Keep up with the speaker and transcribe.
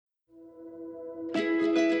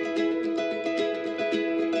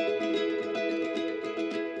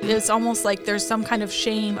It's almost like there's some kind of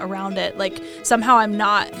shame around it. Like somehow I'm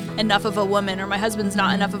not enough of a woman or my husband's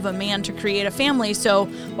not enough of a man to create a family. So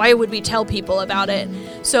why would we tell people about it?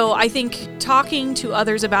 So I think talking to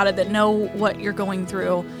others about it that know what you're going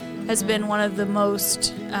through has been one of the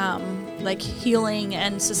most healing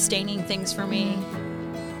and sustaining things for me.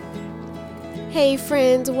 Hey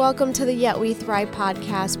friends, welcome to the Yet We Thrive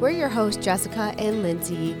podcast. We're your hosts, Jessica and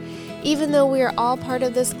Lindsay. Even though we are all part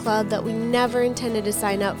of this club that we never intended to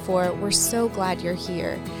sign up for, we're so glad you're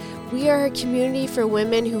here. We are a community for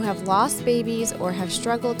women who have lost babies or have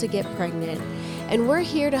struggled to get pregnant. And we're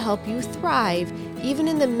here to help you thrive, even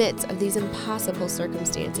in the midst of these impossible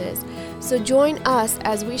circumstances. So join us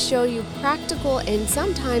as we show you practical and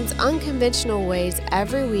sometimes unconventional ways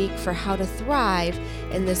every week for how to thrive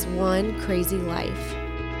in this one crazy life.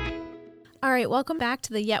 All right, welcome back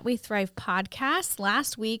to the Yet We Thrive podcast.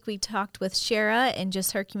 Last week, we talked with Shara and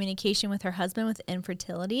just her communication with her husband with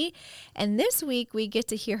infertility. And this week, we get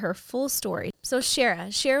to hear her full story. So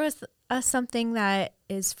Shara, share with us something that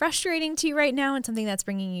is frustrating to you right now and something that's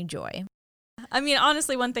bringing you joy. I mean,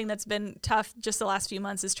 honestly, one thing that's been tough just the last few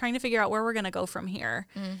months is trying to figure out where we're going to go from here.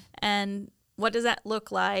 And what does that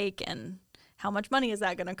look like and how much money is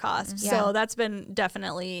that going to cost? Yeah. So that's been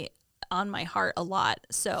definitely on my heart a lot.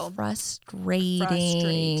 So Frustrating.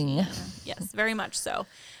 Yes, very much so.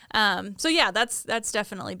 So yeah, that's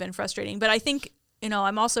definitely been frustrating. But I think,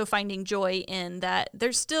 I'm also finding joy in that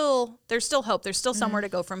there's still hope. There's still somewhere to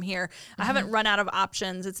go from here. I haven't run out of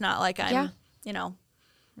options. It's not like I'm,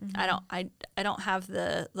 I don't have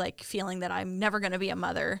the feeling that I'm never going to be a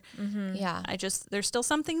mother. Yeah. There's still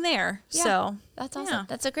something there. Yeah. So That's awesome. yeah.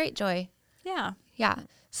 That's a great joy. Yeah. Yeah.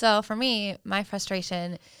 So for me, my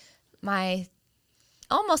frustration, my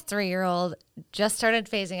almost 3-year-old just started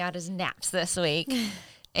phasing out his naps this week,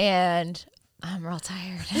 and I'm real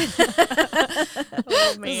tired.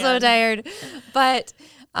 Oh, man. So tired. But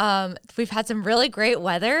we've had some really great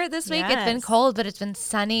weather this week. It's been Yes. cold, but it's been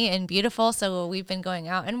sunny and beautiful. So we've been going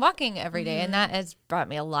out and walking every day, and that has brought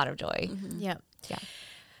me a lot of joy. Yep. Yeah.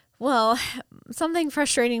 Well, something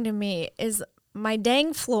frustrating to me is my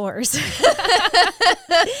dang floors.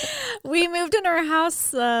 We moved in our house,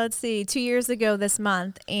 2 years ago this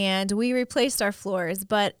month, and we replaced our floors,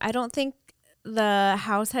 but I don't think the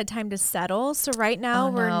house had time to settle. So right now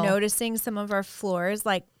we're noticing some of our floors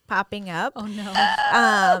popping up. Oh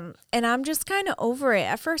no. And I'm just kind of over it.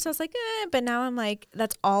 At first I was like, but now I'm like,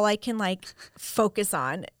 that's all I can focus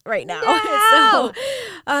on right now. No!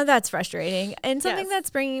 So that's frustrating. And something Yes. that's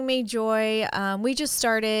bringing me joy, I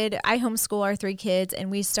homeschool our 3 kids,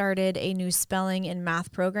 and we started a new spelling and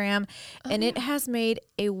math program, and it has made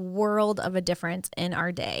a world of a difference in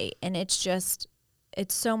our day. And it's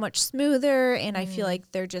so much smoother, and I feel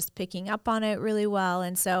like they're just picking up on it really well.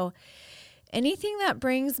 And so anything that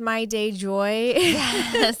brings my day joy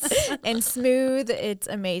and smooth, it's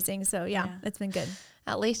amazing. So yeah, it's been good.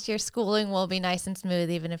 At least your schooling will be nice and smooth,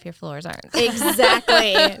 even if your floors aren't.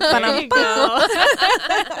 Exactly. There you go.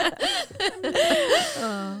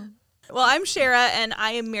 Well, I'm Shara, and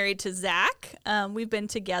I am married to Zach. We've been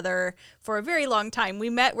together for a very long time. We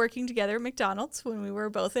met working together at McDonald's when we were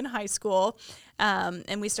both in high school,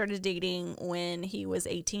 and we started dating when he was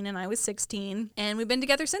 18 and I was 16, and we've been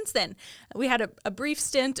together since then. We had a brief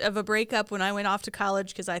stint of a breakup when I went off to college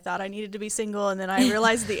because I thought I needed to be single, and then I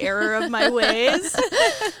realized the error of my ways.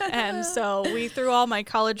 And so we threw all my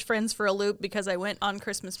college friends for a loop because I went on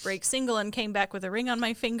Christmas break single and came back with a ring on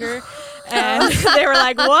my finger. And they were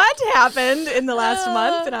like, what happened in the last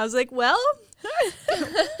month? And I was like, well,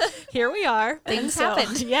 here we are. Things And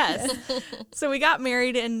happened. Yes. So we got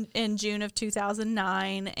married in June of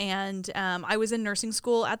 2009, and I was in nursing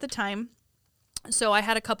school at the time. So I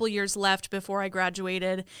had a couple years left before I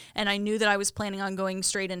graduated, and I knew that I was planning on going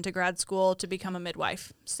straight into grad school to become a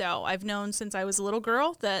midwife. So I've known since I was a little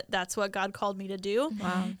girl that that's what God called me to do.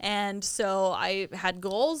 Wow. And so I had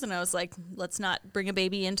goals, and I was like, let's not bring a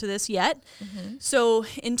baby into this yet. So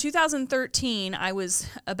in 2013, I was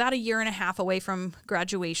about a year and a half away from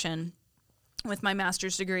graduation with my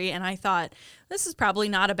master's degree, and I thought, this is probably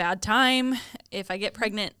not a bad time. If I get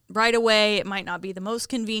pregnant right away, it might not be the most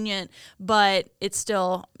convenient, but it's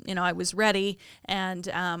still, I was ready, and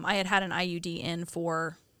I had an IUD in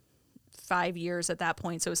for 5 years at that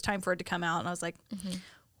point, so it was time for it to come out, and I was like,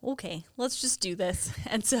 okay, let's just do this.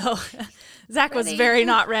 And so Zach was very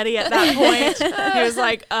not ready at that point. He was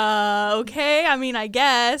like, okay, I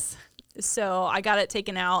guess. So I got it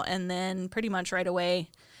taken out, and then pretty much right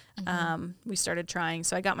away, we started trying.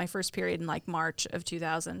 So I got my first period in March of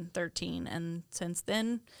 2013. And since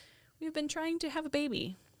then, we've been trying to have a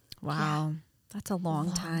baby. Wow. That's a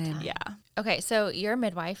long time. Yeah, Okay, so you're a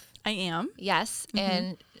midwife. I am. Yes,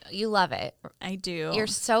 and you love it. I do. You're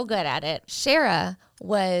so good at it. Shara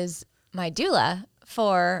was my doula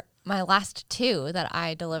for my last 2 that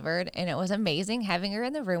I delivered, and it was amazing having her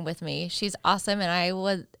in the room with me. She's awesome,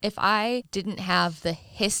 and if I didn't have the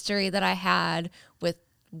history that I had with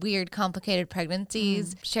weird, complicated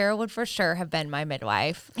pregnancies, Shara would for sure have been my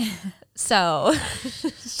midwife. So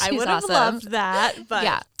I would have awesome. loved that, but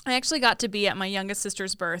Yeah. I actually got to be at my youngest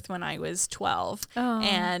sister's birth when I was 12,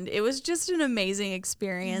 and it was just an amazing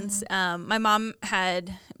experience. My mom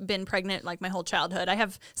had been pregnant like my whole childhood. I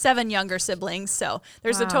have 7 younger siblings, so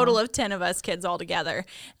there's a total of 10 of us kids all together,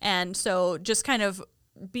 and so just kind of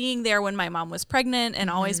being there when my mom was pregnant and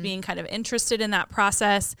always being kind of interested in that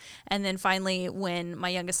process. And then finally, when my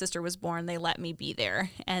youngest sister was born, they let me be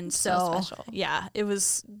there. And so special. yeah, it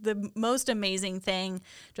was the most amazing thing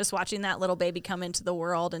just watching that little baby come into the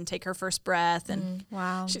world and take her first breath. And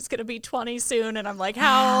Wow. she's going to be 20 soon. And I'm like,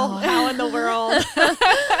 how in the world?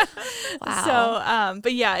 Wow. So,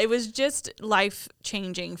 but yeah, it was just life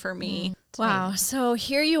changing for me. Wow. So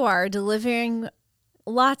here you are delivering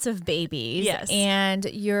lots of babies. Yes. And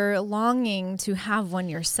you're longing to have one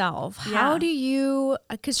yourself. How Yeah. do you,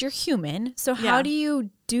 because you're human, so how Yeah. do you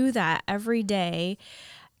do that every day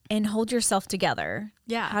and hold yourself together?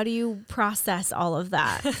 Yeah. How do you process all of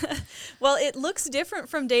that? Well, it looks different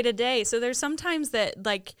from day to day. So there's sometimes that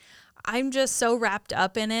like I'm just so wrapped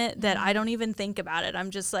up in it that I don't even think about it. I'm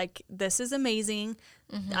just like, this is amazing.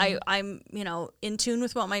 I'm, in tune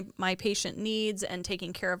with what my patient needs and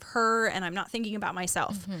taking care of her, and I'm not thinking about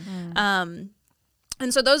myself.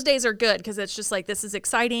 And so those days are good because it's just like, this is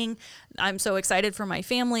exciting. I'm so excited for my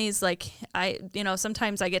families. Like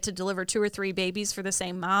sometimes I get to deliver 2 or 3 babies for the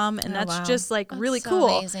same mom, and that's wow. just like really so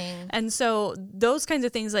cool. amazing. And so those kinds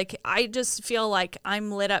of things, like I just feel like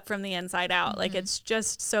I'm lit up from the inside out. Like it's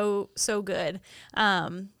just so good.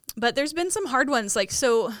 But there's been some hard ones. Like,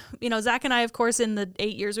 so, Zach and I, of course, in the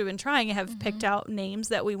 8 years we've been trying, have picked out names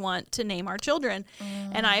that we want to name our children.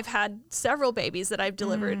 And I've had several babies that I've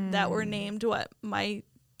delivered that were named what my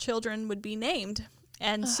children would be named.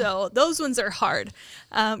 And so those ones are hard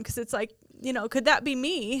because it's like, could that be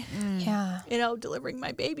me, Yeah. delivering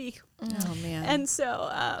my baby? Oh, man. And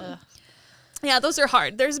so, those are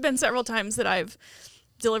hard. There's been several times that I've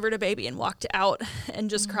delivered a baby and walked out and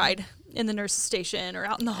just cried in the nurse's station or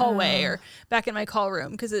out in the hallway or back in my call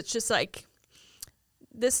room because it's just like,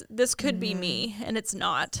 this could be me, and it's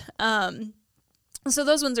not. So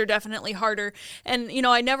those ones are definitely harder. And,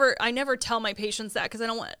 I never tell my patients that because I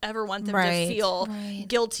don't ever want them Right. to feel Right.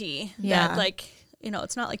 guilty Yeah. that like,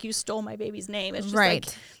 it's not like you stole my baby's name. It's just Right.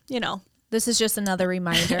 like, This is just another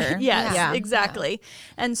reminder. Yes, Yeah. exactly.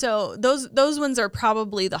 And so those ones are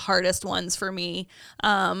probably the hardest ones for me.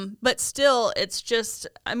 But still, it's just,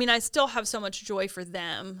 I still have so much joy for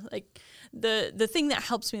them. Like the thing that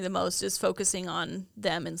helps me the most is focusing on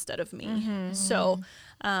them instead of me. So,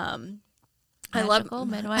 I love Magical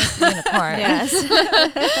midwife unicorn. Yes.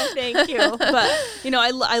 Thank you. But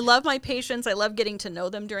I love my patients. I love getting to know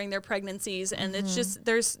them during their pregnancies, and it's just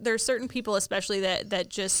there's certain people especially that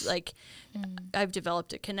just like I've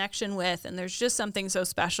developed a connection with, and there's just something so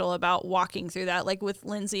special about walking through that. Like with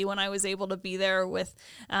Lindsay, when I was able to be there with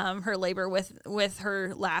her labor with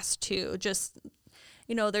her last 2, just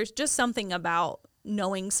there's just something about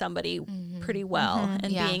knowing somebody pretty well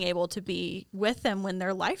and Yeah. being able to be with them when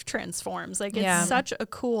their life transforms. Like it's Yeah. such a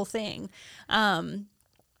cool thing. And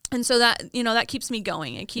so that, that keeps me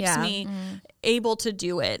going. It keeps Yeah. me able to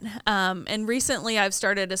do it. And recently I've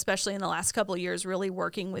started, especially in the last couple of years, really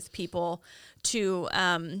working with people to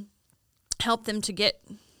help them to get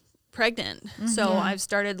pregnant. So I've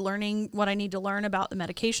started learning what I need to learn about the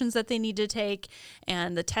medications that they need to take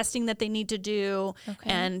and the testing that they need to do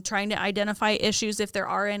and trying to identify issues if there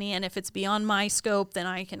are any. And if it's beyond my scope, then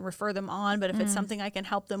I can refer them on. But if it's something I can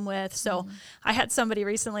help them with. So I had somebody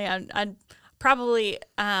recently, I probably,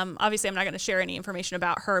 obviously I'm not going to share any information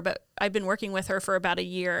about her, but I've been working with her for about a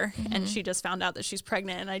year and she just found out that she's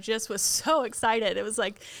pregnant, and I just was so excited. It was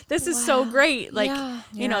like, this is so great. Like,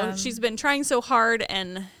 Yeah. she's been trying so hard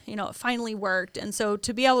and, it finally worked. And so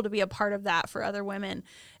to be able to be a part of that for other women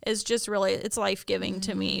is just really, it's life-giving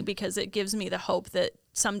to me because it gives me the hope that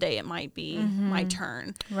someday it might be my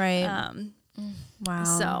turn. Right. Wow.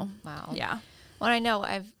 So, Wow. yeah. Well, I know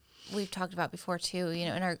we've talked about before too,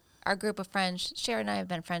 in our group of friends, Shara and I have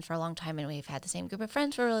been friends for a long time, and we've had the same group of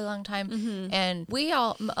friends for a really long time. And we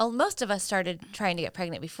most of us started trying to get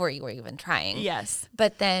pregnant before you were even trying. Yes.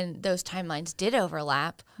 But then those timelines did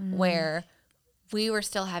overlap where we were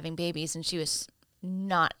still having babies and she was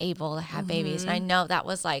not able to have babies. And I know that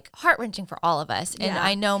was like heart-wrenching for all of us. And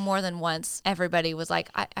I know more than once everybody was like,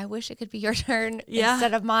 I wish it could be your turn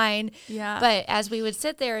instead of mine. Yeah. But as we would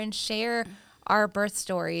sit there and share our birth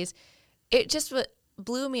stories, it just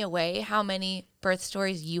blew me away how many birth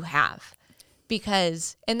stories you have.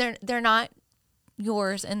 Because, and they're not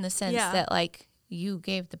yours in the sense that like you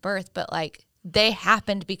gave the birth, but like they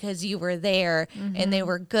happened because you were there, and they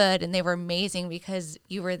were good and they were amazing because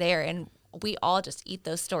you were there. And we all just eat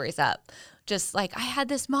those stories up. Just like, I had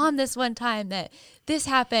this mom this one time that this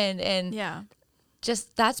happened, and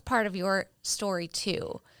just that's part of your story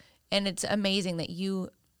too. And it's amazing that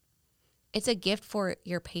it's a gift for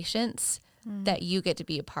your patients that you get to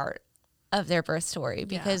be a part of their birth story,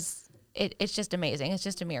 because it's just amazing. It's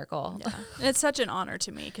just a miracle. Yeah. And it's such an honor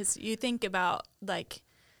to me, because you think about like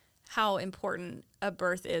how important a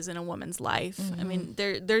birth is in a woman's life. I mean,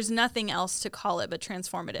 there's nothing else to call it but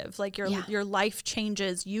transformative. Like your life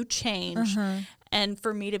changes, you change. And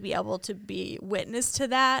for me to be able to be witness to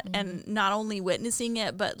that, and not only witnessing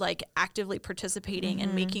it, but like actively participating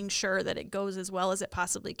and making sure that it goes as well as it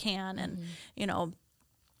possibly can. And, you know,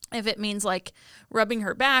 if it means like rubbing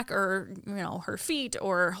her back, or, you know, her feet,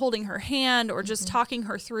 or holding her hand, or just talking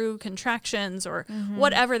her through contractions, or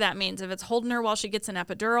whatever that means. If it's holding her while she gets an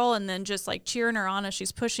epidural and then just like cheering her on as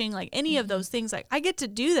she's pushing, like any of those things, like I get to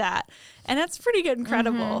do that. And that's pretty good,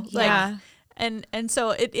 incredible. Like, and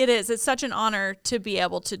so it's such an honor to be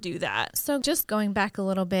able to do that. So just going back a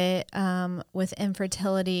little bit with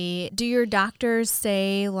infertility, do your doctors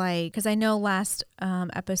say, like, because I know last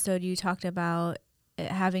episode you talked about it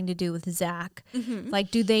having to do with Zach,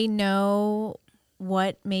 like, do they know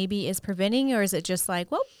what maybe is preventing, or is it just like,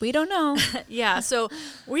 well, we don't know? So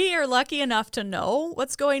we are lucky enough to know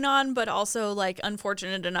what's going on, but also like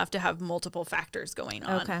unfortunate enough to have multiple factors going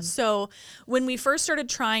on. Okay. So when we first started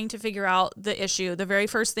trying to figure out the issue, the very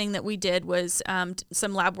first thing that we did was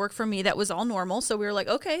some lab work for me that was all normal. So we were like,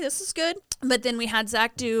 okay, this is good. But then we had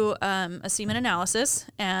Zach do a semen analysis,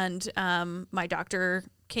 and my doctor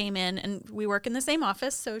came in, and we work in the same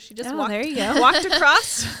office, so she just walked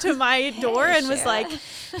across to my door and was like,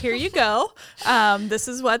 here you go, this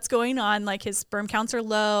is what's going on. Like, his sperm counts are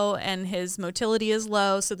low and his motility is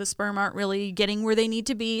low, so the sperm aren't really getting where they need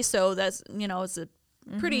to be. So that's, you know, it's a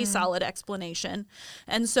pretty solid explanation.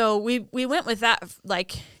 And so we went with that,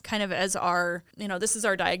 like, kind of as our, you know, this is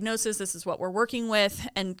our diagnosis, this is what we're working with,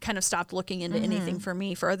 and kind of stopped looking into anything for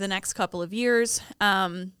me for the next couple of years.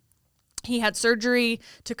 He had surgery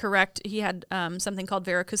to correct. He had something called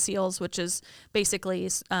varicocele, which is basically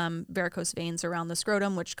varicose veins around the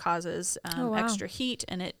scrotum, which causes extra heat,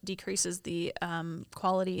 and it decreases the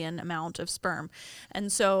quality and amount of sperm.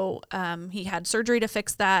 And so he had surgery to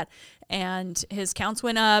fix that, and his counts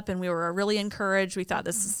went up, and we were really encouraged. We thought,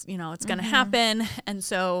 this is, you know, it's going to happen. And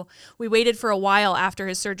so we waited for a while after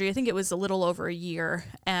his surgery. I think it was a little over a year,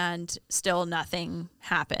 and still nothing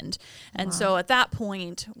happened. And so at that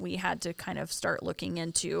point, we had to kind of start looking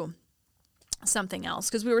into something else,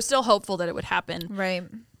 because we were still hopeful that it would happen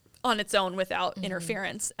on its own without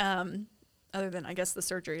interference. Other than, I guess, the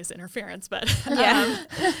surgery is interference, but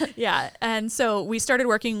And so we started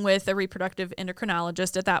working with a reproductive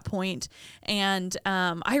endocrinologist at that point. And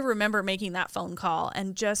I remember making that phone call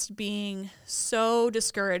and just being so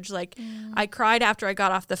discouraged. Like, I cried after I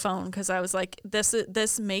got off the phone, because I was like,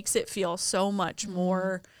 this makes it feel so much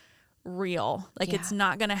more real. Like, it's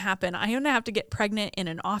not going to happen. I'm going to have to get pregnant in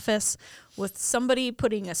an office with somebody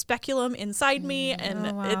putting a speculum inside me, and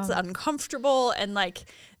it's uncomfortable. And like,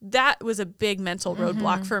 that was a big mental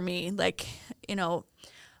roadblock for me. Like, you know,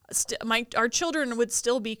 our children would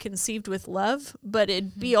still be conceived with love, but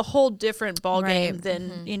it'd be a whole different ballgame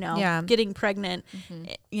than, you know, getting pregnant,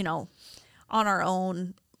 you know, on our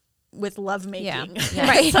own with love making.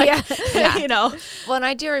 You know. Well, and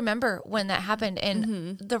I do remember when that happened,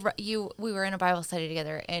 and we were in a Bible study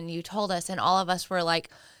together, and you told us, and all of us were like,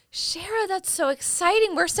 Shara, that's so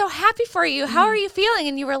exciting. We're so happy for you. How are you feeling?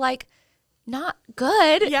 And you were like, not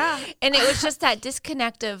good. Yeah. And it was just that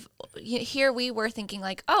disconnect of, here we were thinking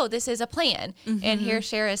like, oh, this is a plan. And here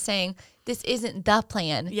Shara is saying, this isn't the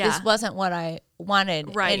plan. This wasn't what I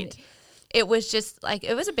wanted. Right. And it was just like,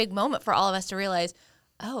 it was a big moment for all of us to realize,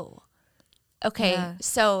 oh, okay,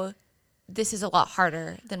 so this is a lot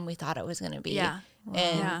harder than we thought it was going to be.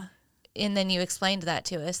 And then you explained that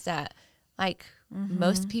to us, that like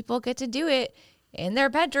most people get to do it in their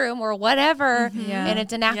bedroom or whatever, and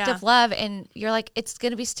it's an act of love, and you're like, it's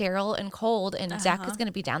going to be sterile and cold, and Zach is going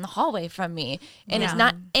to be down the hallway from me, and it's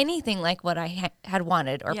not anything like what I had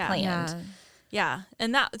wanted or planned.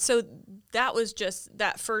 And that, so that was just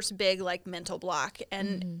that first big like mental block.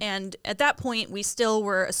 And at that point we still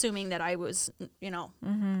were assuming that I was,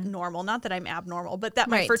 normal, not that I'm abnormal, but that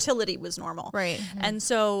my fertility was normal. Right. And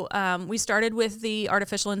so we started with the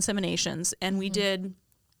artificial inseminations, and we did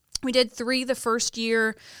 3 the first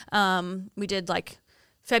year. We did like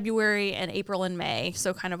February and April and May.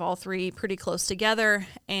 So kind of all 3 pretty close together.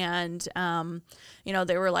 And,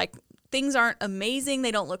 they were like, things aren't amazing.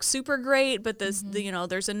 They don't look super great, but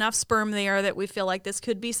there's enough sperm there that we feel like this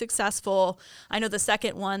could be successful. I know the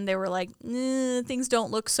second one, they were like, things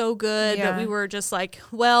don't look so good, but we were just like,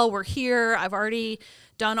 well, we're here. I've already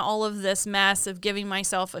done all of this mess of giving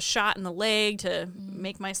myself a shot in the leg to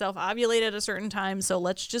make myself ovulate at a certain time. So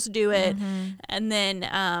let's just do it. And then,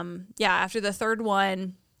 after the third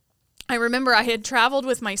one, I remember I had traveled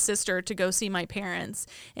with my sister to go see my parents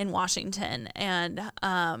in Washington, and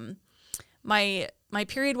my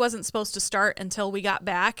period wasn't supposed to start until we got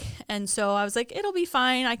back. And so I was like, it'll be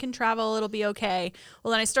fine. I can travel. It'll be okay.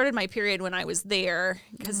 Well, then I started my period when I was there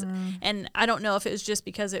and I don't know if it was just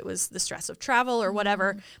because it was the stress of travel or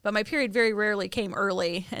whatever, but my period very rarely came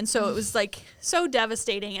early. And so it was like so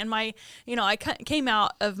devastating. And I came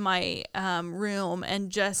out of my room, and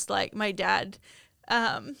just like my dad,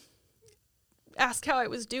 asked how I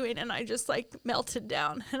was doing, and I just like melted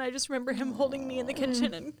down. And I just remember him holding me in the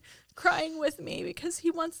kitchen and crying with me because he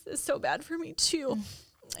wants this so bad for me too.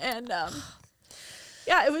 And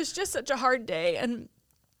it was just such a hard day. And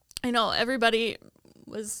I know everybody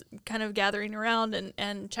was kind of gathering around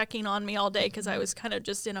and checking on me all day because I was kind of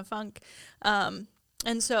just in a funk. And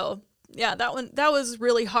so that was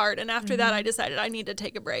really hard. And after that, I decided I need to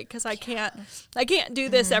take a break because I can't do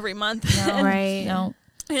this every month. No, right. No.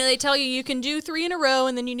 They tell you can do 3 in a row,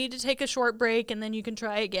 and then you need to take a short break, and then you can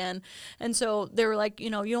try again. And so they were like,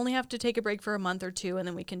 you only have to take a break for a month or 2, and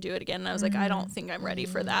then we can do it again. And I was like, I don't think I'm ready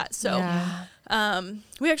for that. So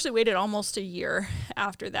we actually waited almost a year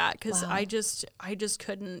after that because I just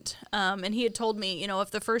couldn't. And he had told me,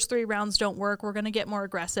 if the first 3 rounds don't work, we're going to get more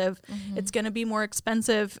aggressive. It's going to be more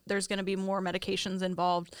expensive. There's going to be more medications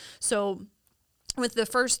involved. So with the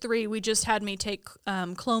first 3, we just had me take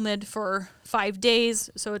Clomid for 5 days.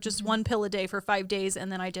 So just 1 pill a day for 5 days.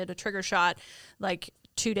 And then I did a trigger shot like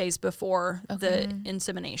 2 days before the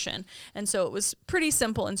insemination. And so it was pretty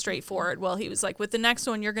simple and straightforward. Well, he was like, with the next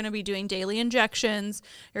one, you're going to be doing daily injections.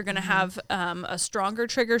 You're going to have a stronger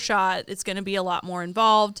trigger shot. It's going to be a lot more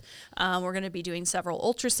involved. We're going to be doing several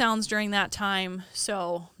ultrasounds during that time.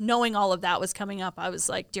 So knowing all of that was coming up, I was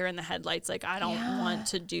like deer in the headlights. Like, I don't want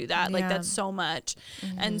to do that. Like, that's so much.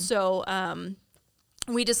 And so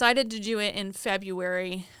we decided to do it in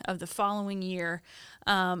February of the following year.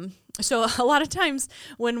 So a lot of times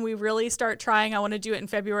when we really start trying, I want to do it in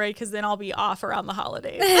February because then I'll be off around the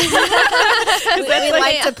holidays. we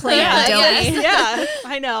like to plan, don't we? Yeah,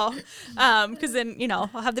 I know. Because then, I'll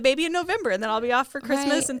have the baby in November, and then I'll be off for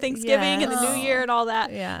Christmas and Thanksgiving and the New Year and all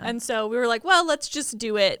that. Yeah. And so we were like, well, let's just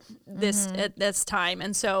do it at this time.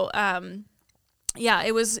 And so,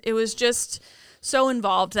 it was just so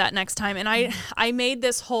involved that next time. And I made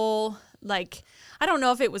this whole, like, I don't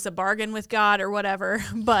know if it was a bargain with God or whatever,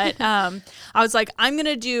 but I was like, I'm going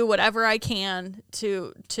to do whatever I can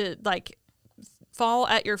to like fall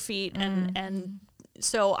at your feet. And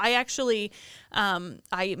so I actually,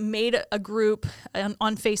 I made a group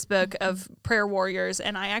on Facebook of prayer warriors,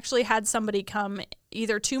 and I actually had somebody come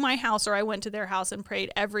either to my house or I went to their house and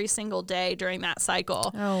prayed every single day during that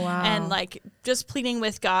cycle. Oh, wow. And like just pleading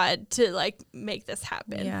with God to like make this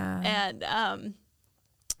happen. Yeah. And,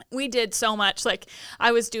 we did so much. Like,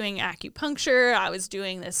 I was doing acupuncture. I was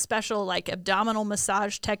doing this special like abdominal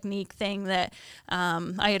massage technique thing that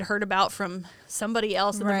I had heard about from somebody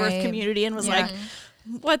else in the birth community, and was like,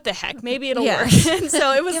 what the heck? Maybe it'll work. And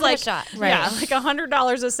so it was like, like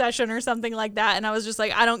 $100 a session or something like that. And I was just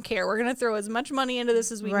like, I don't care. We're going to throw as much money into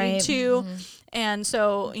this as we need to. And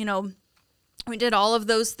so, we did all of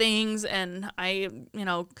those things, and I,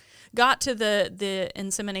 got to the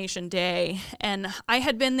insemination day, and I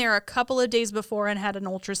had been there a couple of days before and had an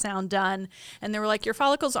ultrasound done, and they were like, your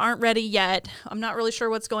follicles aren't ready yet. I'm not really sure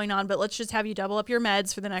what's going on, but let's just have you double up your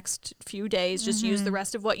meds for the next few days. Just use the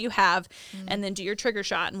rest of what you have and then do your trigger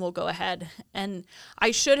shot, and we'll go ahead. And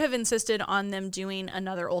I should have insisted on them doing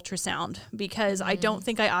another ultrasound because I don't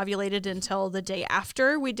think I ovulated until the day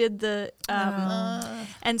after we did the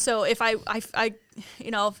and so if I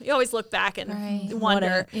you always look back and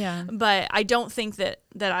wonder, but I don't think that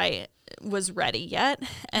I was ready yet.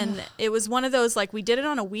 And it was one of those, like, we did it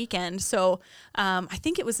on a weekend. So I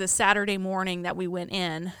think it was a Saturday morning that we went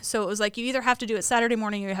in. So it was like, you either have to do it Saturday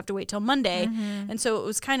morning or you have to wait till Monday. And so it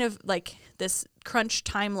was kind of like this crunch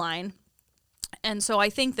timeline. And so I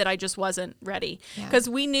think that I just wasn't ready because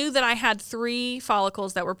we knew that I had 3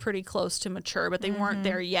 follicles that were pretty close to mature, but they weren't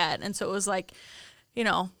there yet. And so it was like, you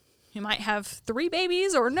know, you might have 3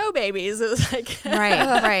 babies or no babies. It was like,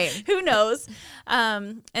 Right. who knows?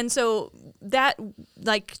 And so that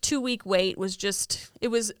like 2-week wait was just, it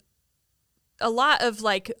was a lot of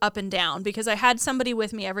like up and down because I had somebody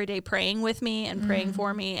with me every day praying with me and praying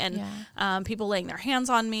for me and people laying their hands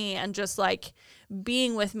on me and just like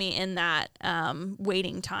being with me in that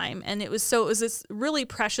waiting time. And it was this really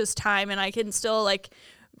precious time. And I can still like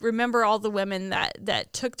remember all the women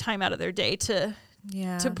that took time out of their day to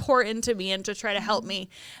pour into me and to try to help me.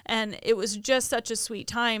 And it was just such a sweet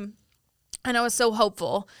time. And I was so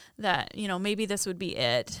hopeful that, you know, maybe this would be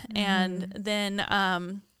it. And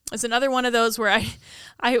then it's another one of those where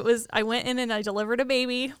I went in and I delivered a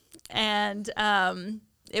baby, and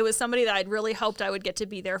it was somebody that I'd really hoped I would get to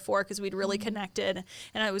be there for because we'd really connected,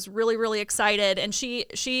 and I was really, really excited. And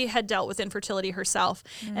she had dealt with infertility herself,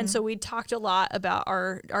 and so we talked a lot about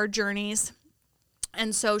our journeys.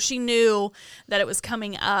 And so she knew that it was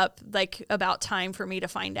coming up, like about time for me to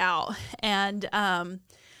find out. And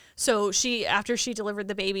so after she delivered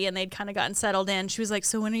the baby and they'd kind of gotten settled in, she was like,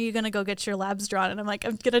 so when are you going to go get your labs drawn? And I'm like,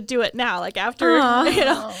 I'm going to do it now. Like after, you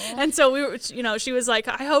know, and so we were, you know, she was like,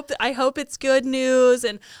 I hope it's good news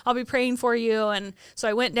and I'll be praying for you. And so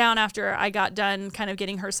I went down after I got done kind of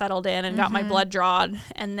getting her settled in and got my blood drawn.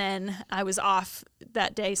 And then I was off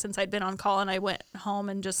that day since I'd been on call, and I went home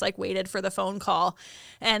and just like waited for the phone call.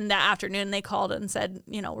 And that afternoon they called and said,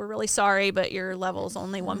 you know, we're really sorry, but your level's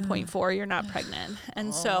only 1.4. You're not pregnant.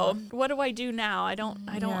 And so what do I do now? I don't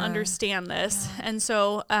understand this. And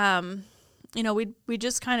so, you know, we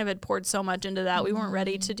just kind of had poured so much into that. We weren't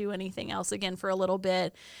ready to do anything else again for a little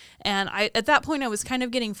bit. And at that point I was kind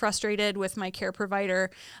of getting frustrated with my care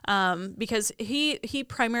provider because he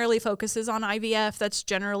primarily focuses on IVF. That's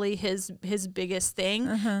generally his biggest thing,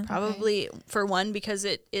 probably for one, because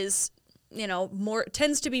it is, you know,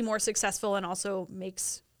 tends to be more successful and also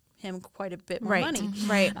makes him quite a bit more money.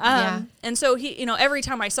 Right. And so he, you know, every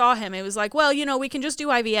time I saw him, it was like, well, you know, we can just do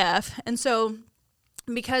IVF. And so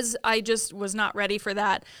because I just was not ready for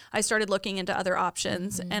that, I started looking into other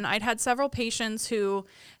options. And I'd had several patients who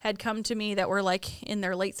had come to me that were like in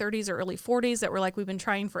their late 30s or early 40s that were like, we've been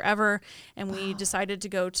trying forever. And we decided to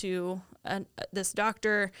go to this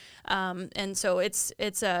doctor. And so it's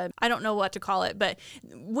I don't know what to call it, but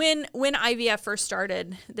when IVF first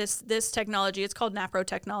started, this technology, it's called NAPRO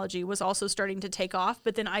technology, was also starting to take off.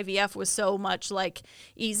 But then IVF was so much like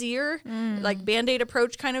easier, like Band-Aid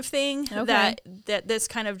approach kind of thing, that this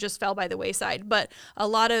kind of just fell by the wayside. But a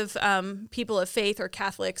lot of people of faith or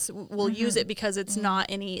Catholics will use it because it's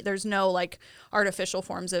not there's no like artificial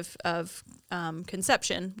forms of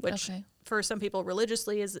conception, which for some people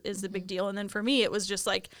religiously is the big deal. And then for me, it was just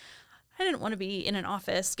like, I didn't want to be in an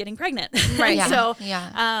office getting pregnant. Right. So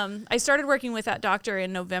I started working with that doctor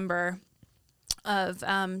in November of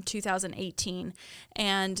 2018.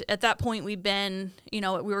 And at that point we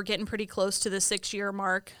were getting pretty close to the 6-year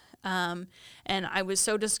mark. And I was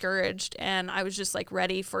so discouraged, and I was just like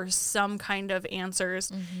ready for some kind of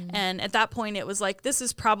answers. And at that point it was like, this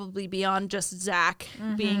is probably beyond just Zach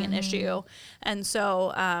being an issue. And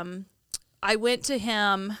so, I went to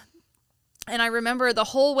him, and I remember the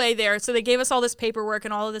whole way there. So they gave us all this paperwork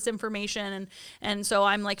and all of this information. And so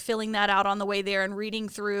I'm like filling that out on the way there and reading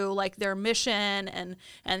through like their mission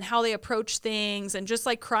and how they approach things, and just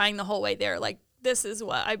like crying the whole way there. Like, this is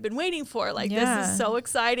what I've been waiting for. Like, this is so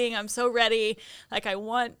exciting. I'm so ready. Like, I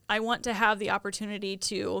want to have the opportunity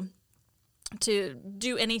to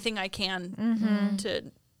do anything I can to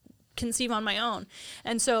conceive on my own.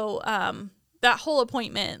 And so, that whole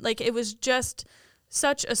appointment, like, it was just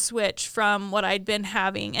such a switch from what I'd been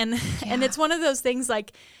having. And it's one of those things,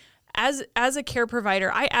 like, as a care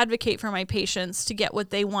provider, I advocate for my patients to get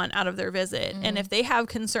what they want out of their visit. And if they have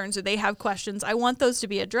concerns or they have questions, I want those to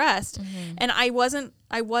be addressed. And I wasn't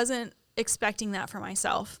expecting that for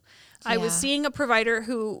myself. I was seeing a provider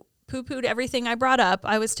who poo-pooed everything I brought up.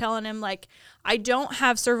 I was telling him, like, I don't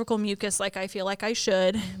have cervical mucus like I feel like I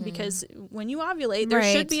should, because when you ovulate, there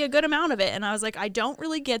should be a good amount of it. And I was like, I don't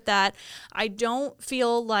really get that. I don't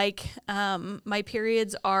feel like my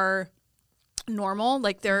periods are normal.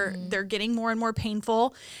 Like, they're getting more and more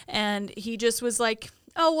painful. And he just was like,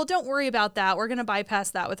 oh, well, don't worry about that. We're going to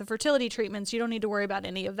bypass that with the fertility treatments. You don't need to worry about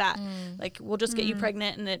any of that. Like, we'll just get you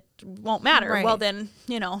pregnant and it won't matter. Well, then,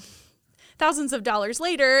 you know, thousands of dollars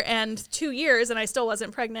later and 2 years, and I still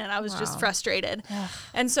wasn't pregnant. I was just frustrated.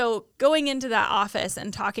 And so going into that office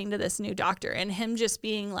and talking to this new doctor, and him just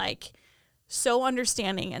being like so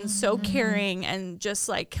understanding and so caring and just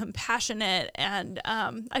like compassionate. And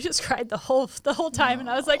I just cried the whole time. And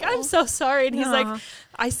I was like, I'm so sorry. And he's like,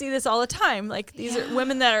 I see this all the time. Like these are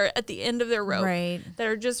women that are at the end of their rope, that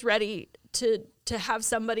are just ready to have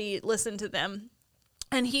somebody listen to them.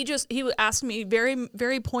 And he asked me very,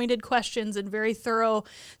 very pointed questions and very thorough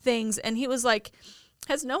things. And he was like,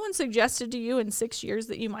 has no one suggested to you in 6 years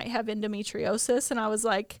that you might have endometriosis? And I was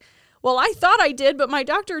like, well, I thought I did, but my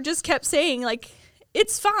doctor just kept saying, like,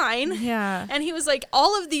 it's fine. Yeah. And he was like,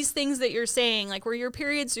 all of these things that you're saying, like where your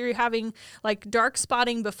periods, you're having like dark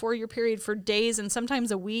spotting before your period for days and sometimes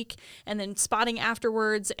a week, and then spotting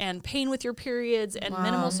afterwards, and pain with your periods, and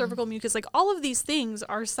minimal cervical mucus, like all of these things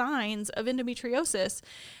are signs of endometriosis.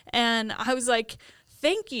 And I was like,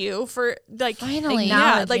 thank you for like finally,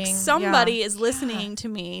 like somebody is listening to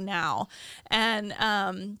me now.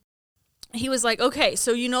 And he was like, okay,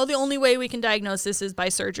 so you know the only way we can diagnose this is by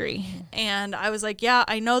surgery. And I was like, yeah,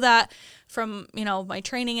 I know that from, you know, my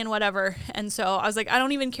training and whatever. And so I was like, I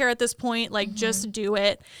don't even care at this point, like just do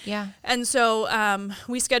it. Yeah. And so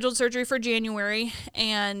we scheduled surgery for January,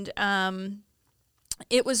 and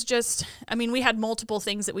it was just, I mean, we had multiple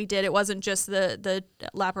things that we did. It wasn't just the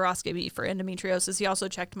laparoscopy for endometriosis. He also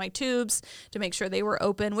checked my tubes to make sure they were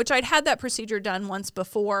open, which I'd had that procedure done once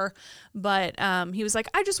before. But he was like,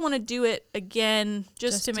 I just want to do it again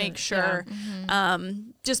just to make sure,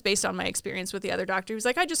 just based on my experience with the other doctor. He was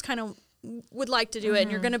like, I just kind of would like to do it, and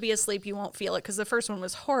you're going to be asleep. You won't feel it, because the first one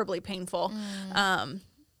was horribly painful.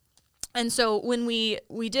 And so when we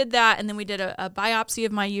did that, and then we did a biopsy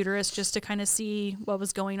of my uterus just to kind of see what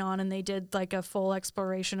was going on, and they did like a full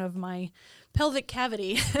exploration of my pelvic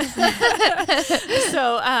cavity. So,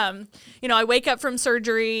 you know, I wake up from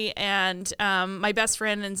surgery, and my best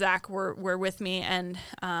friend and Zach were with me, and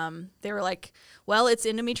they were like, well, it's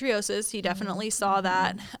endometriosis. He definitely saw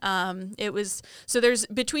that. It was, so there's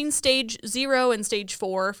between stage 0 and stage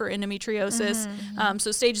 4 for endometriosis.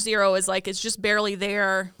 So stage 0 is like, it's just barely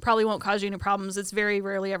there, probably won't cause you any problems. It's very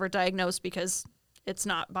rarely ever diagnosed because it's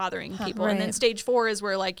not bothering people. And then stage 4 is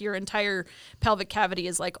where like your entire pelvic cavity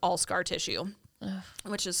is like all scar tissue.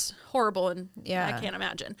 Which is horrible, and I can't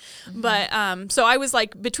imagine. But so I was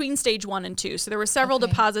like between stage 1 and 2. So there were several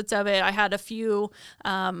deposits of it. I had a few,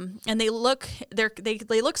 and they look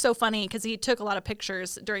so funny because he took a lot of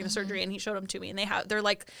pictures during the surgery, and he showed them to me. And they're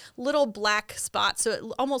like little black spots, so it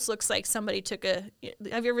almost looks like somebody took have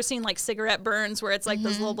you ever seen like cigarette burns where it's like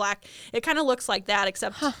those little black? It kind of looks like that,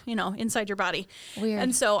 except you know, inside your body. Weird.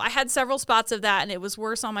 And so I had several spots of that, and it was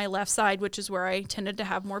worse on my left side, which is where I tended to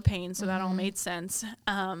have more pain. So that all made sense.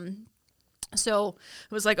 So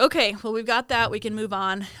it was like, okay, well, we've got that. We can move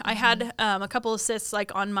on. I had a couple of cysts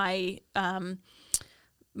like on my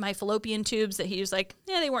my fallopian tubes that he was like,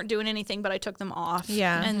 yeah, they weren't doing anything, but I took them off.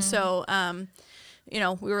 Yeah. And so, you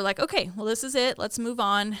know, we were like, okay, well, this is it. Let's move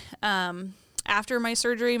on. After my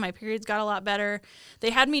surgery, my periods got a lot better.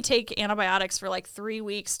 They had me take antibiotics for like 3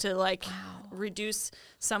 weeks to like reduce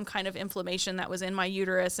some kind of inflammation that was in my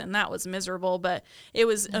uterus, and that was miserable. But it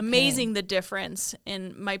was amazing the difference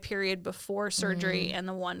in my period before surgery and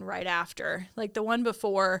the one right after. Like the one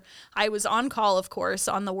before, I was on call, of course,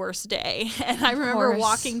 on the worst day. And I remember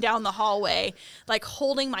walking down the hallway, like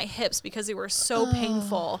holding my hips because they were so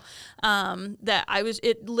painful that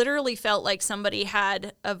it literally felt like somebody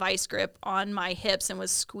had a vice grip on my hips and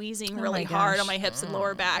was squeezing really hard on my hips and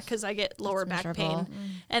lower back, because I get lower back pain.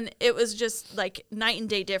 And it was just like night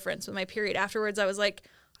and day difference with my period. Afterwards, I was like,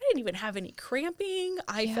 I didn't even have any cramping.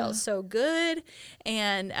 I felt so good.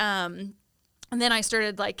 And then I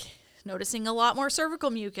started like noticing a lot more cervical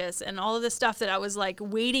mucus and all of this stuff that I was like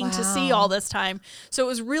waiting to see all this time. So it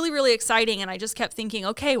was really, really exciting. And I just kept thinking,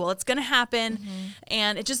 okay, well, it's going to happen.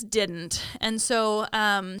 And it just didn't. And so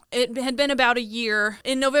it had been about a year.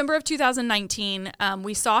 In November of 2019,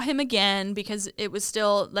 we saw him again because it was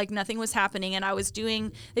still like nothing was happening. And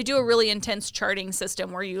they do a really intense charting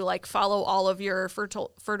system where you like follow all of your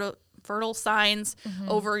fertile signs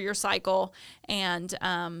over your cycle. And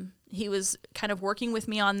he was kind of working with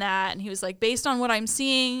me on that. And he was like, based on what I'm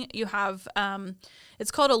seeing, you have,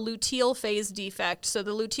 it's called a luteal phase defect. So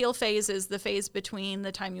the luteal phase is the phase between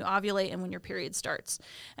the time you ovulate and when your period starts.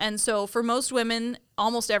 And so for most women,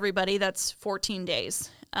 almost everybody, that's 14 days.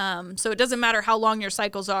 So it doesn't matter how long your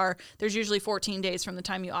cycles are. There's usually 14 days from the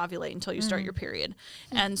time you ovulate until you start your period.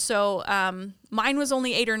 And so mine was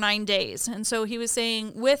only 8 or 9 days. And so he was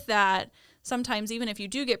saying with that, sometimes even if you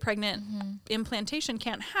do get pregnant, implantation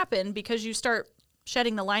can't happen because you start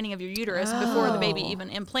shedding the lining of your uterus before the baby even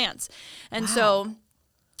implants. And so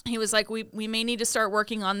he was like, we may need to start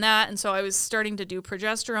working on that. And so I was starting to do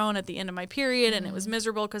progesterone at the end of my period, and it was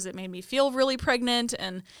miserable because it made me feel really pregnant,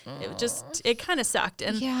 and it kind of sucked.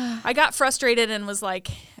 And I got frustrated and was like,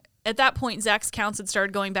 at that point, Zach's counts had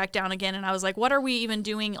started going back down again. And I was like, what are we even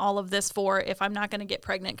doing all of this for if I'm not going to get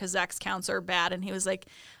pregnant because Zach's counts are bad? And he was like,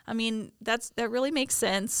 I mean, that really makes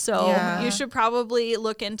sense. So you should probably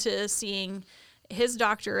look into seeing his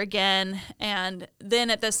doctor again. And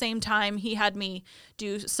then at the same time, he had me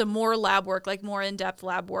do some more lab work, like more in-depth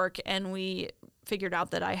lab work. And we figured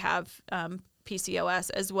out that I have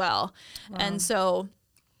PCOS as well. Wow. And so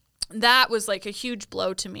that was like a huge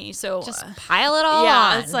blow to me. So just pile it all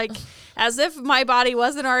on. It's like as if my body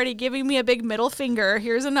wasn't already giving me a big middle finger.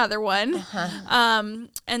 Here's another one.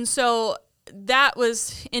 And so that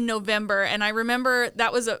was in November, and I remember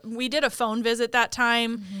we did a phone visit that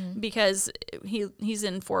time because he's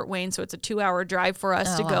in Fort Wayne, so it's a 2-hour drive for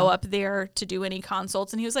us to go up there to do any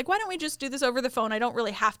consults. And he was like, why don't we just do this over the phone? I don't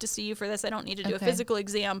really have to see you for this. I don't need to do a physical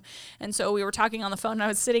exam. And so we were talking on the phone, and I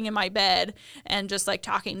was sitting in my bed and just like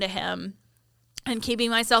talking to him and keeping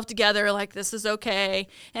myself together, like, this is okay.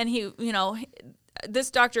 And he,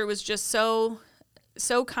 this doctor was just so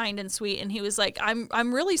kind and sweet, and he was like,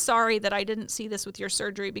 I'm really sorry that I didn't see this with your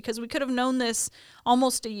surgery, because we could have known this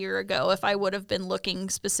almost a year ago if I would have been looking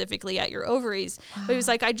specifically at your ovaries. Wow. But he was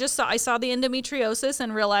like, I saw the endometriosis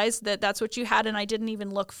and realized that that's what you had, and I didn't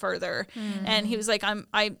even look further. And he was like,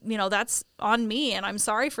 that's on me, and I'm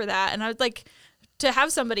sorry for that. And I was like, to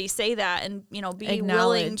have somebody say that and be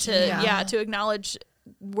willing to to acknowledge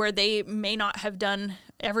where they may not have done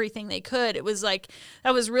everything they could. It was like,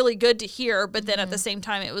 that was really good to hear. But then at the same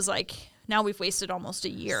time, it was like, now we've wasted almost a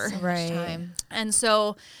year. So much time. And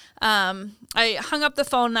so I hung up the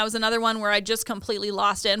phone. That was another one where I just completely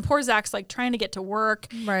lost it. And poor Zach's like trying to get to work.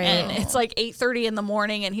 Right. And it's like 8:30 in the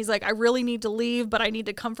morning. And he's like, I really need to leave, but I need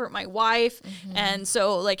to comfort my wife. And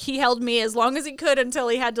so like he held me as long as he could until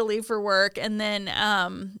he had to leave for work. And then,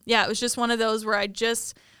 it was just one of those where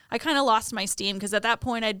I kind of lost my steam, because at that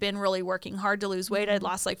point I'd been really working hard to lose weight. I'd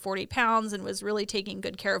lost like 40 pounds and was really taking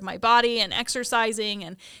good care of my body and exercising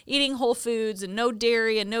and eating whole foods and no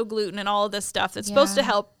dairy and no gluten and all of this stuff that's supposed to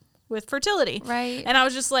help with fertility. Right. And I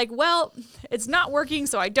was just like, well, it's not working,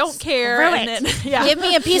 so I don't care. Screw and it. Then, give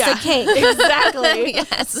me a piece of cake. Exactly.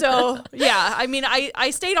 Yes. So I mean, I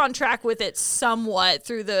stayed on track with it somewhat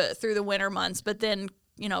through the winter months, but then,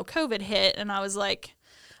 COVID hit, and I was like,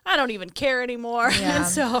 I don't even care anymore. Yeah. And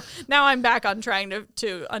so now I'm back on trying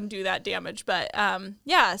to undo that damage. But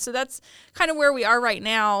so that's kind of where we are right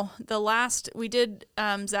now. We did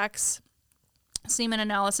Zach's semen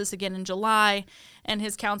analysis again in July, and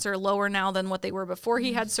his counts are lower now than what they were before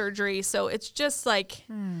he had surgery. So it's just like,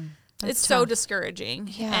 it's tough. So discouraging.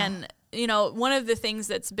 Yeah. And one of the things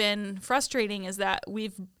that's been frustrating is that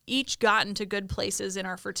we've each gotten to good places in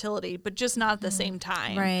our fertility, but just not at the same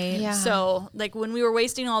time. Right. Yeah. So like when we were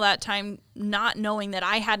wasting all that time not knowing that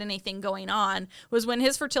I had anything going on was when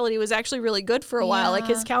his fertility was actually really good for a while. Like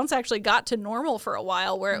his counts actually got to normal for a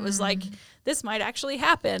while, where it was like, this might actually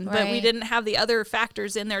happen, but we didn't have the other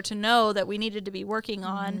factors in there to know that we needed to be working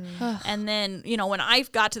on. And then, when I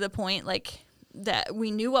got to the point like that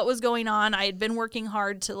we knew what was going on, I had been working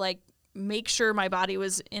hard to like make sure my body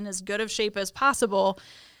was in as good of shape as possible.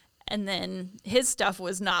 And then his stuff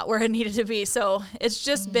was not where it needed to be. So it's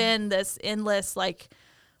just been this endless like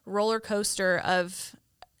roller coaster of,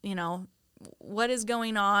 what is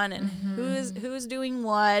going on and who is doing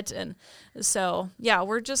what. And so,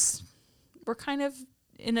 we're kind of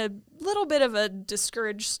in a little bit of a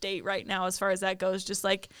discouraged state right now as far as that goes. Just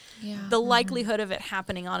like the likelihood of it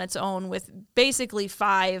happening on its own with basically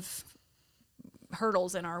 5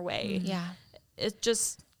 hurdles in our way. Yeah. It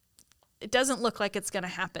doesn't look like it's going to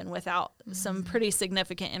happen without some pretty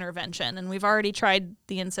significant intervention. And we've already tried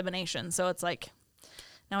the insemination. So it's like,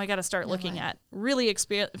 now I got to start looking at really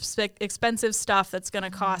expensive stuff that's going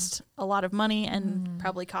to cost a lot of money and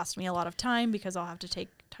probably cost me a lot of time, because I'll have to take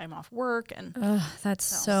time off work. And that's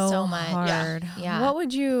so much hard. Yeah. What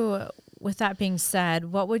would you, with that being said,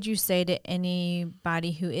 what would you say to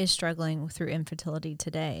anybody who is struggling through infertility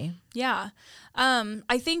today? Yeah.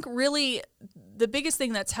 I think really the biggest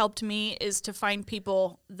thing that's helped me is to find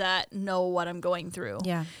people that know what I'm going through.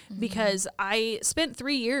 Yeah. Because I spent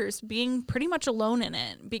 3 years being pretty much alone in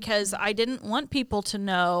it, because I didn't want people to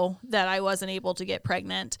know that I wasn't able to get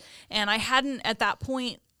pregnant. And I hadn't at that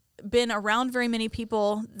point been around very many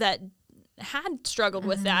people that had struggled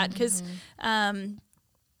with that, because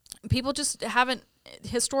people just haven't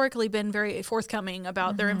historically been very forthcoming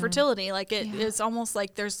about their infertility. Like it's almost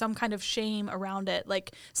like there's some kind of shame around it.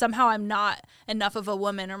 Like somehow I'm not enough of a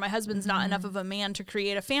woman or my husband's not enough of a man to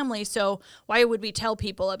create a family. So why would we tell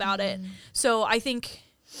people about it? So I think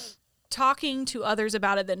talking to others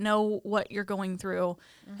about it that know what you're going through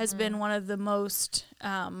has been one of the most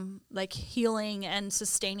like healing and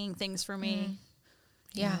sustaining things for me.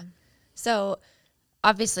 Yeah. So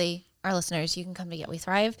obviously our listeners, you can come to Yet We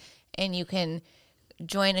Thrive and you can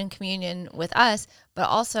join in communion with us, but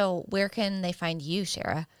also where can they find you,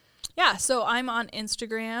 Shara? Yeah, so I'm on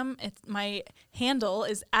Instagram. My handle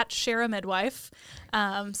is @SharaMidwife.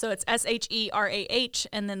 So it's SHERAH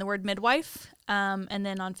and then the word midwife. And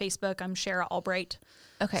then on Facebook, I'm Shara Albright.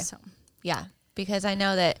 Okay. So. Yeah, because I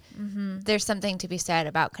know that there's something to be said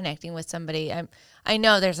about connecting with somebody. I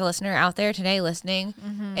know there's a listener out there today listening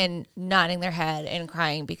and nodding their head and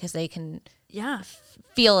crying because they can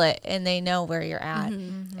feel it and they know where you're at.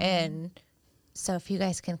 And so if you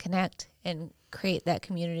guys can connect and create that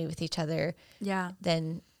community with each other,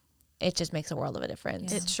 then it just makes a world of a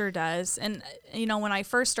difference. It sure does. And, when I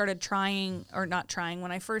first started when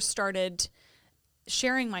I first started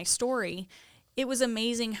sharing my story, it was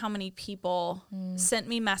amazing how many people sent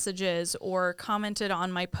me messages or commented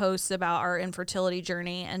on my posts about our infertility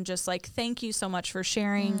journey and just like, thank you so much for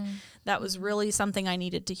sharing. That was really something I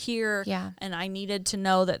needed to hear. Yeah. And I needed to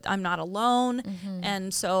know that I'm not alone.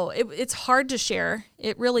 And so it's hard to share.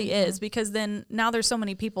 It really is, because then now there's so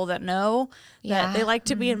many people that know that they like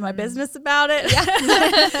to be in my business about it,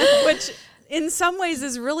 which in some ways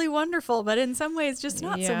is really wonderful, but in some ways just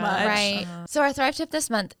not so much. Right. So our Thrive tip this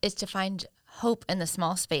month is to find hope in the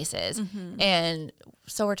small spaces. And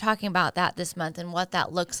so we're talking about that this month and what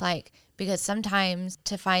that looks like, because sometimes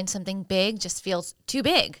to find something big just feels too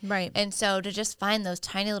big. Right. And so to just find those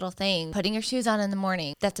tiny little things, putting your shoes on in the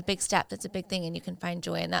morning, that's a big step. That's a big thing. And you can find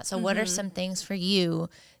joy in that. So what are some things for you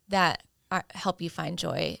that help you find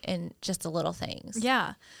joy in just the little things?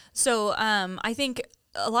 Yeah. So I think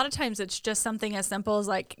a lot of times it's just something as simple as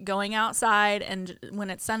like going outside and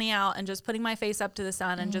when it's sunny out and just putting my face up to the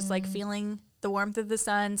sun and just like feeling the warmth of the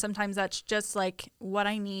sun. Sometimes that's just like what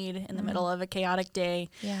I need in the middle of a chaotic day.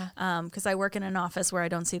 Yeah. Because I work in an office where I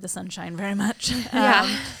don't see the sunshine very much.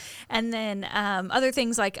 And then other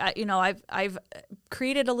things like, I've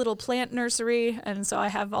created a little plant nursery. And so I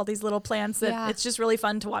have all these little plants that it's just really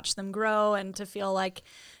fun to watch them grow and to feel like,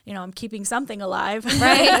 I'm keeping something alive.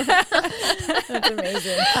 Right. That's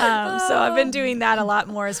amazing. So I've been doing that a lot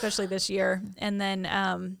more, especially this year. And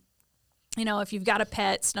then, if you've got a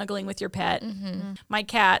pet, snuggling with your pet. My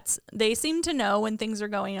cats, they seem to know when things are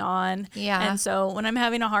going on. Yeah. And so when I'm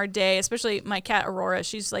having a hard day, especially my cat Aurora,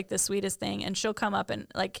 she's like the sweetest thing. And she'll come up and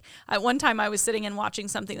like, at one time I was sitting and watching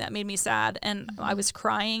something that made me sad and I was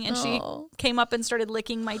crying and she came up and started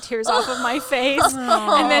licking my tears off of my face.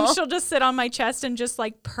 And then she'll just sit on my chest and just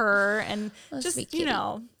like purr and just,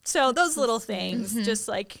 so those little things, just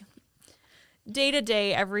like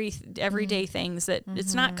day-to-day, everyday things that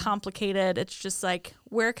it's not complicated. It's just like,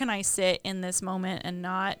 where can I sit in this moment and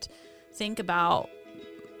not think about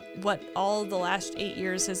what all the last 8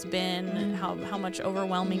 years has been, how much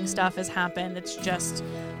overwhelming stuff has happened. It's just,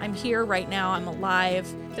 I'm here right now. I'm alive.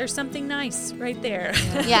 There's something nice right there.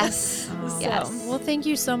 Yes. Yes. Well, thank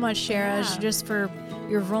you so much, Shara, just for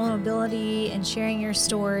your vulnerability and sharing your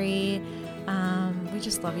story. We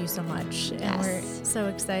just love you so much. And we're so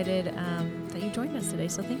excited that you joined us today.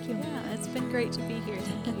 So thank you. Yeah, it's been great to be here.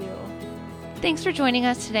 Thank you. Thanks for joining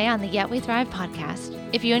us today on the Yet We Thrive podcast.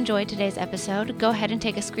 If you enjoyed today's episode, go ahead and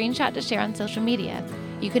take a screenshot to share on social media.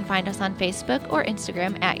 You can find us on Facebook or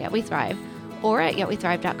Instagram at Yet We Thrive or at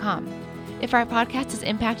yetwethrive.com. If our podcast has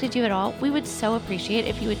impacted you at all, we would so appreciate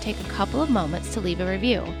if you would take a couple of moments to leave a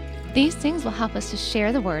review. These things will help us to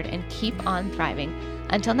share the word and keep on thriving.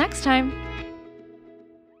 Until next time.